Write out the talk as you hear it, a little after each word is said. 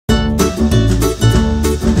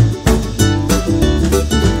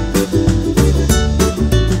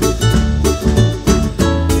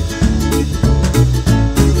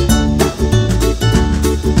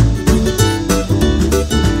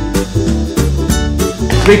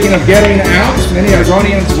Speaking of getting out, many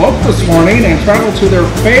Agronians woke this morning and traveled to their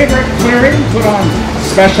favorite clearing, put on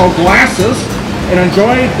special glasses, and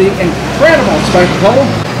enjoyed the incredible spectacle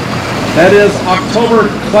that is October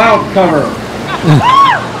cloud cover.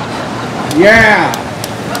 Yeah.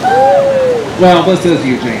 Well, this is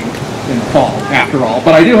Eugene in the fall, after all,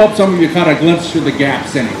 but I do hope some of you caught a glimpse through the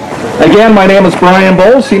gaps anyway. Again, my name is Brian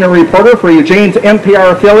Bowles, senior reporter for Eugene's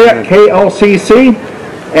NPR affiliate, KLCC.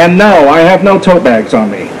 And no, I have no tote bags on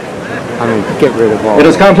me. I mean, get rid of all. It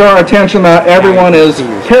has come to our attention that everyone is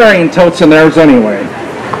carrying totes in theirs anyway.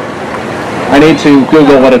 I need to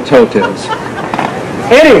Google what a tote is.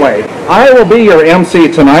 Anyway, I will be your MC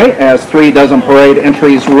tonight as 3 dozen parade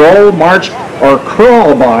entries roll, march, or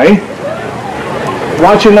crawl by.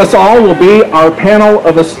 Watching us all will be our panel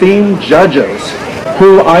of esteemed judges,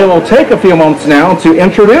 who I will take a few moments now to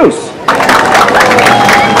introduce.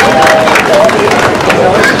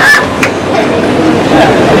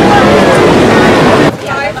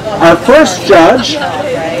 Our first judge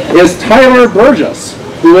is Tyler Burgess,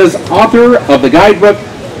 who is author of the guidebook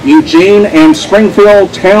Eugene and Springfield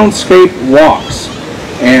Townscape Walks,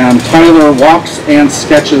 and Tyler walks and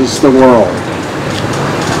sketches the world.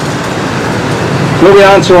 Moving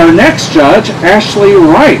on to our next judge, Ashley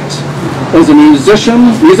Wright is a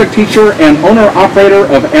musician, music teacher, and owner-operator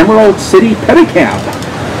of Emerald City Pedicab.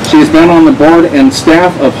 She's been on the board and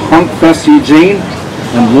staff of Hunkfest Eugene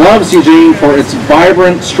and loves Eugene for its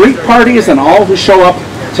vibrant street parties and all who show up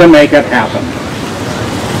to make it happen.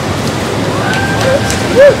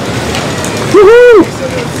 Woohoo!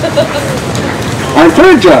 Our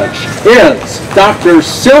third judge is Dr.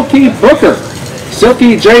 Silky Booker.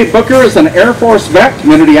 Silky J. Booker is an Air Force vet,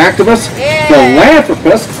 community activist,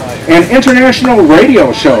 philanthropist, and international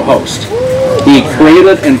radio show host. He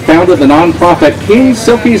created and founded the nonprofit King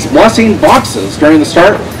Silky's Blessing Boxes during the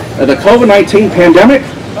start of the COVID-19 pandemic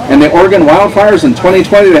and the Oregon wildfires in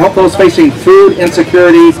 2020 to help those facing food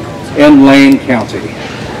insecurity in Lane County.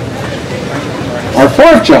 Our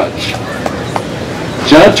fourth judge,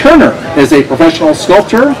 Judd Turner, is a professional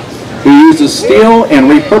sculptor who uses steel and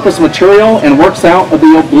repurposed material and works out of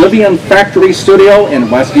the Oblivion Factory Studio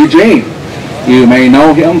in West Eugene. You may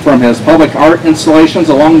know him from his public art installations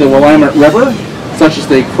along the Willamette River, such as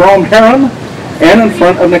the Chrome Heron, and in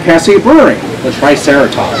front of Nicassie Brewery, the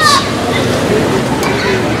Triceratops.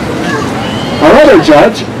 Our other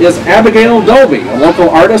judge is Abigail Dolby, a local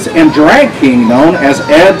artist and drag king known as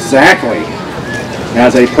Ed Zackley.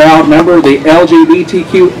 As a proud member of the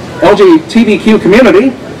LGBTQ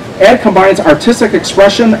community, Ed combines artistic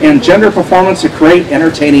expression and gender performance to create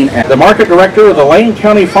entertaining ads. The market director of the Lane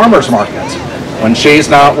County Farmers Market. When she's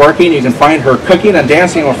not working, you can find her cooking and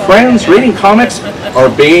dancing with friends, reading comics, or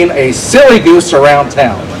being a silly goose around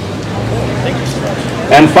town.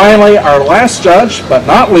 And finally, our last judge, but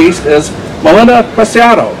not least, is Melinda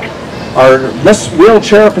Preciado, our Miss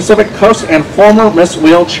Wheelchair Pacific Coast and former Miss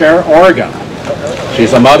Wheelchair Oregon.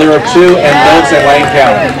 She's a mother of 2 and lives in Lane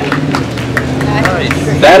County.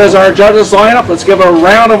 That is our judges lineup. Let's give a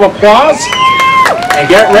round of applause and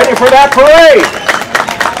get ready for that parade.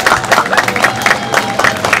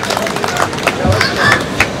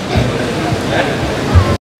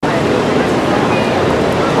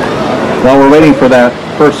 While we're waiting for that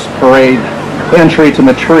first parade entry to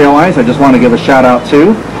materialize, I just want to give a shout out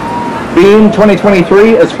to Beam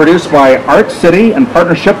 2023 is produced by Art City in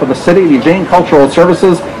partnership with the City of Eugene Cultural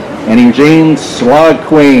Services and Eugene Slug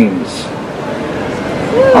Queens.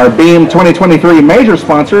 Our Beam 2023 major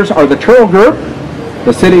sponsors are the Turtle Group,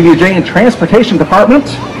 the City of Eugene Transportation Department,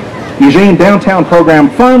 Eugene Downtown Program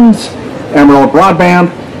Funds, Emerald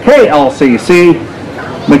Broadband, KLCC,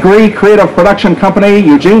 McGree Creative Production Company,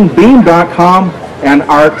 EugeneBeam.com, and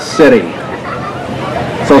Art City.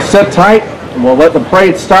 So sit tight, and we'll let the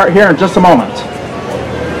parade start here in just a moment.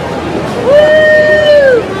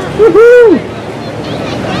 Woo-hoo!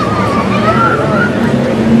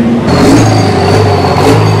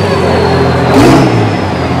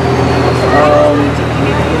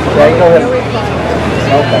 Okay, go ahead.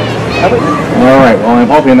 Okay. All right, well, I'm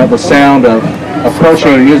hoping that the sound of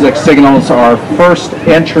approaching music signals our first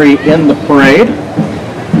entry in the parade,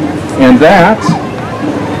 and that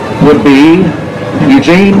would be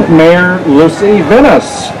Eugene Mayor Lucy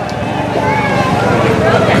Venus.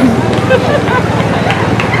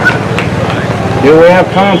 Do we have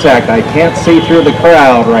contact? I can't see through the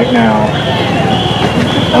crowd right now.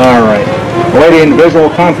 All right, waiting visual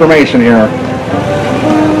confirmation here.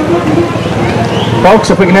 Folks,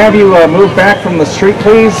 if we can have you move back from the street,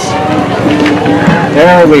 please.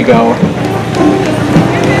 There we go.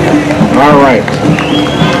 All right.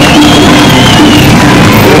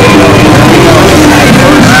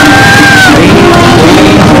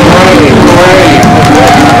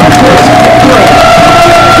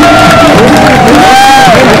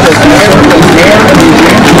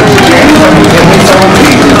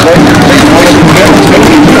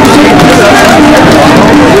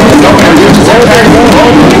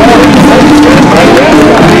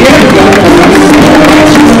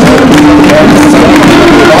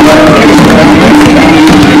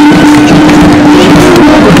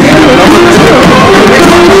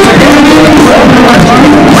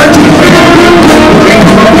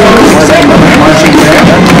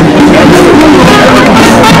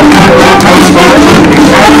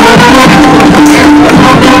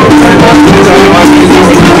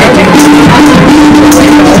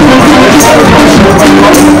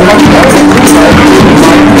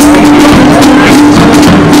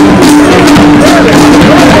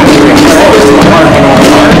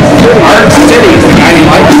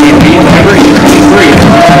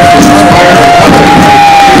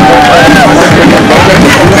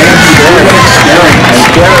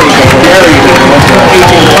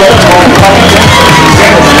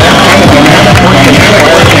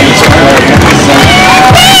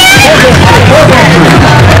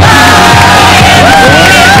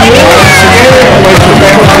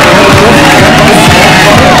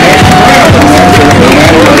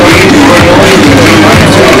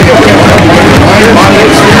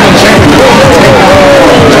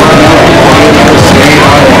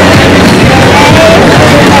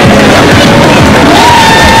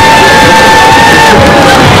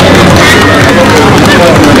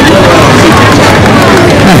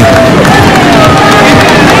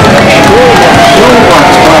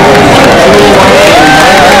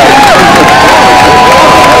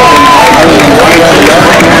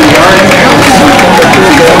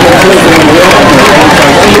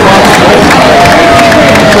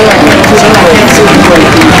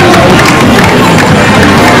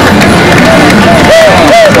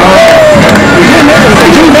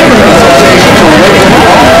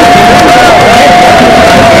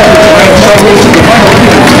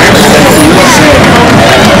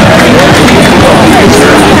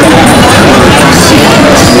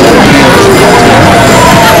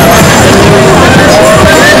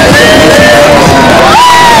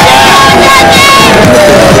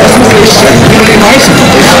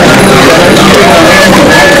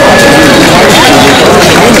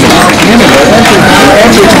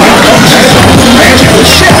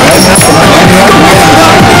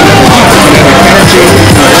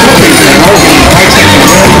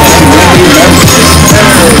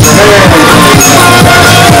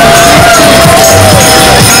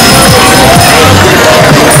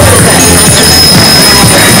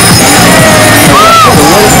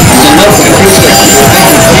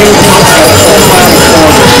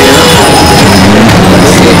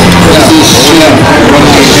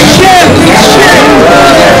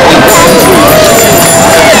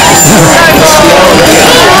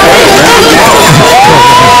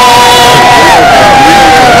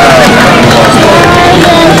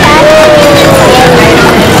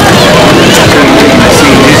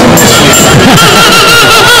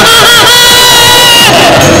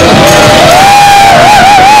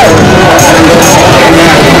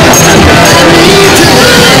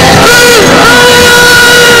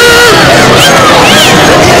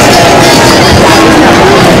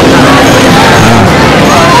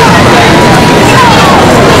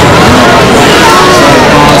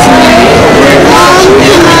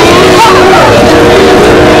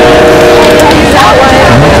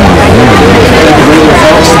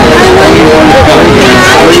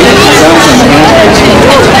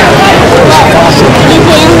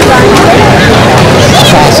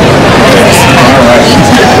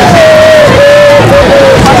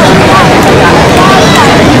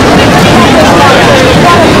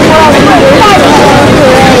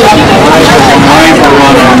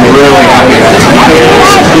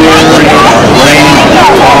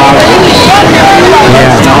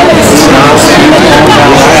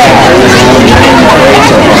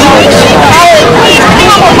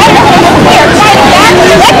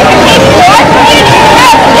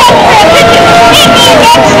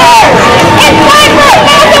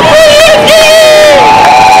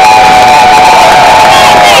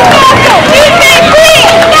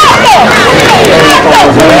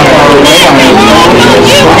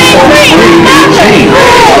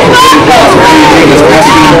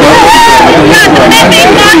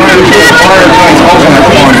 prioritize alternate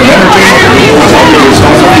forms of energy,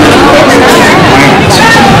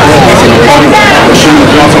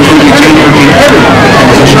 fossil fuel continue to be everyone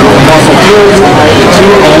transition from fossil fuels to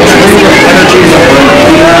alternative energies that are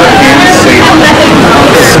cleaner and safer.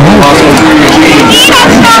 Fossil fuel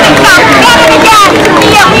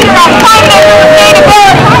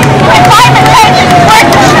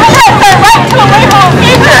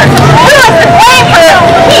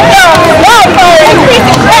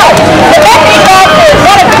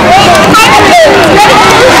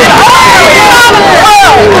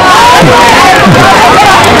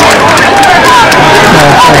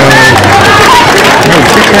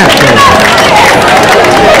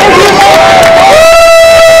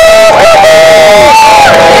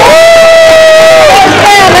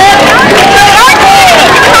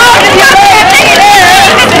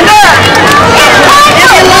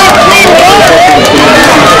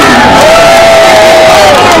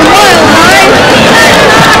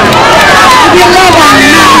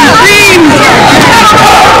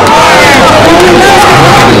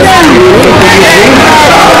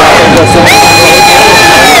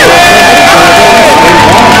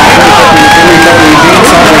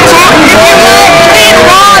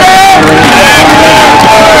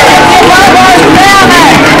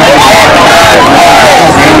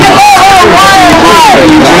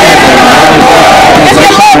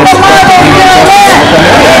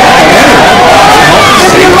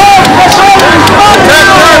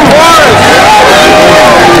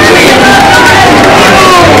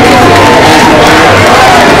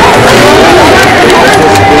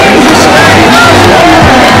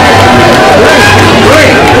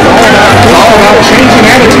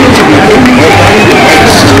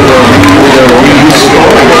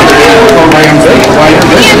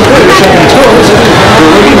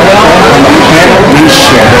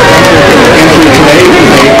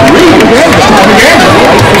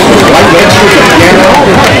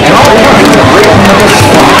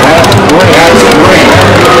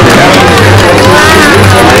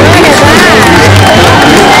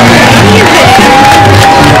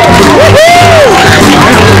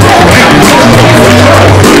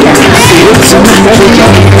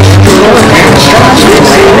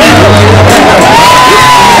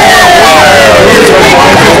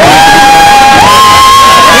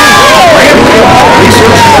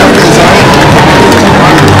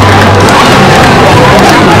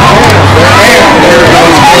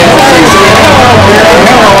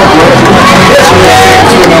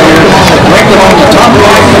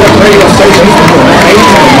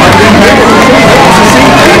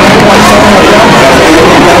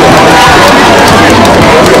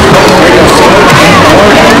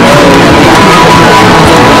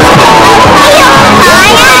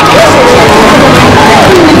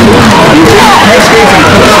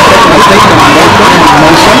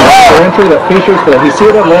that features the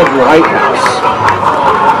Hesida-led lighthouse.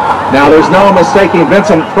 Now, there's no mistaking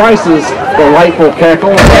Vincent Price's delightful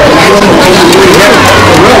cackle.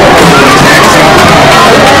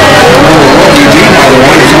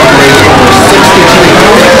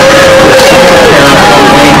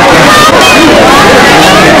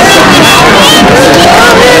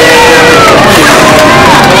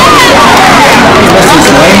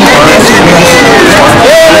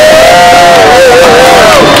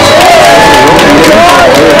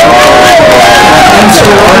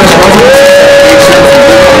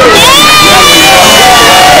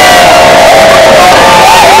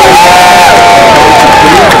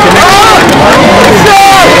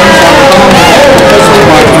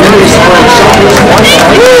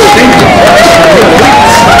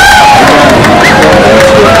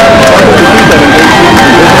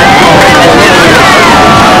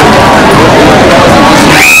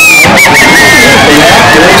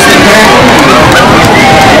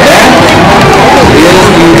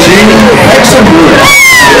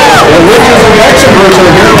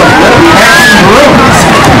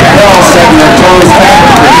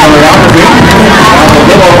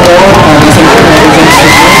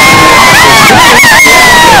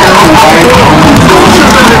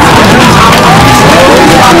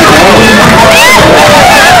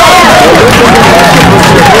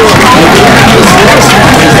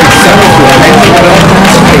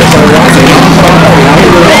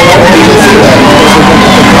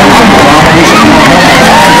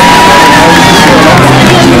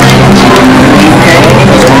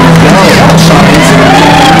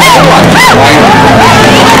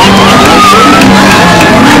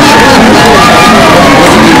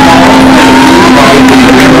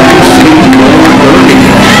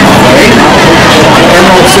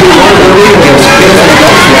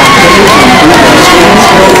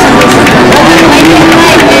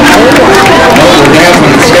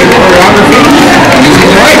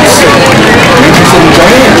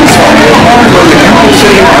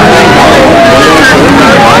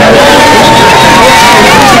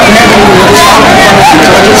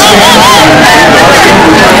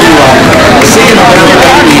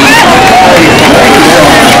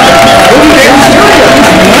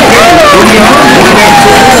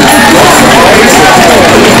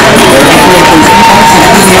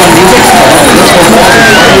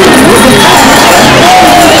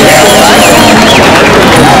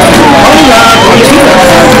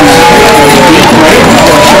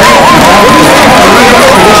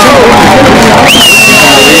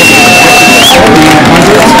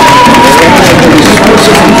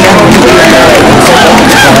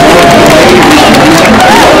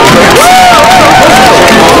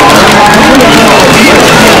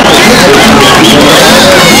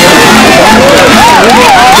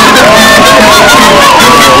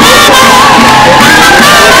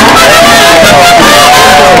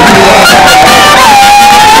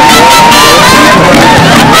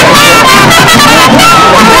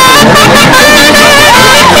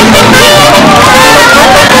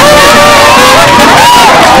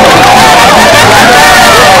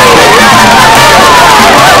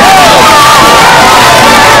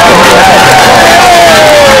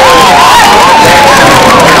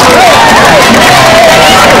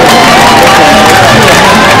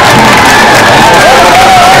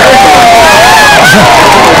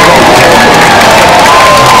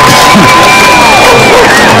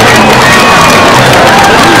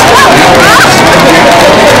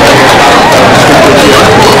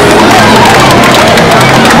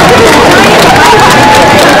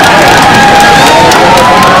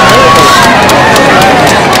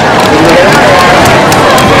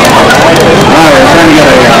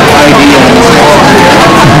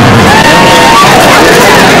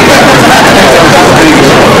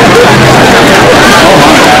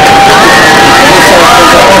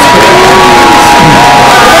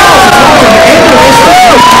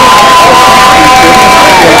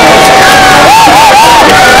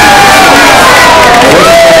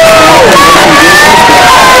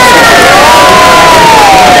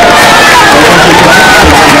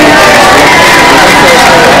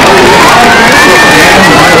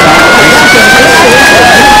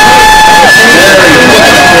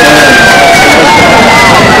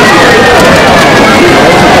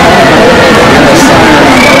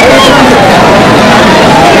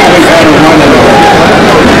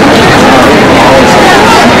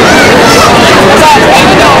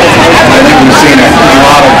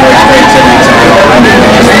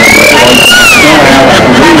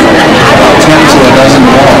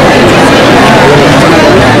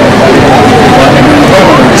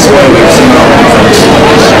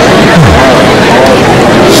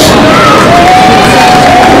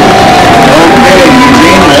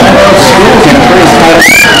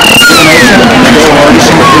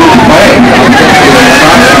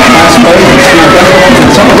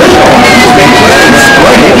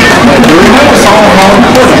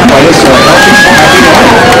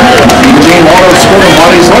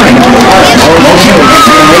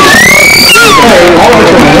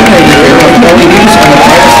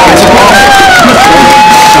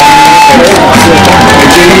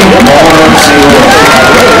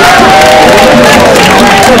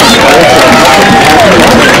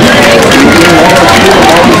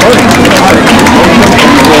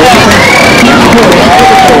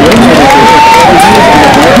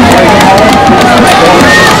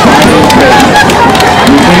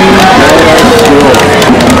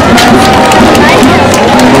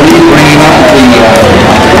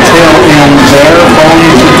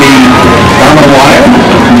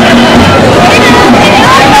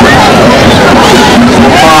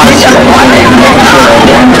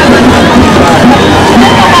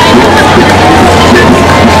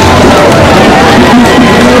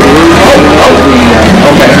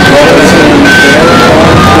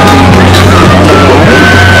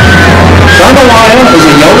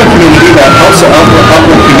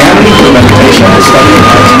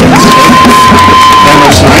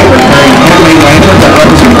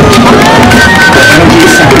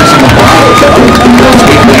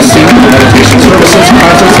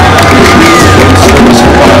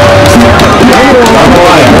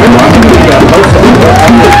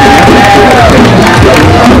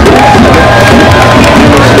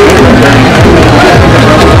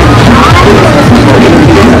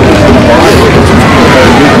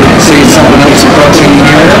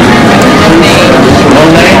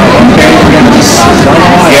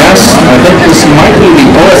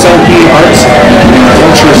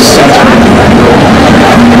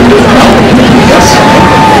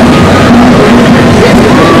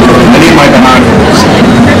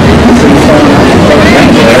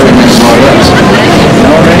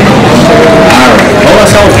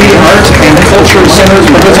 honors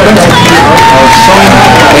participants are showing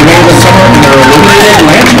off what they made this summer in their illuminated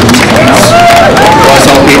lanterns.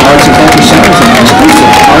 OSLP Arts and Culture Center is an exclusive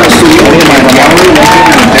art studio by the gallery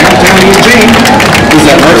located in downtown Eugene.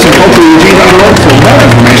 Visit artsandcultureeugene.org for more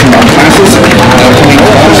information about classes and upcoming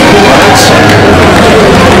clubs and arts.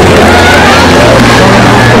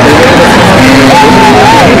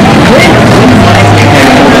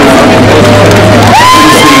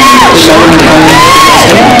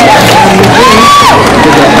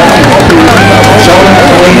 Sheldon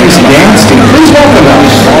Colleen's dance team. Please welcome them.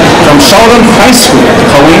 From Sheldon High School, the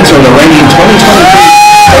Colleens are the reigning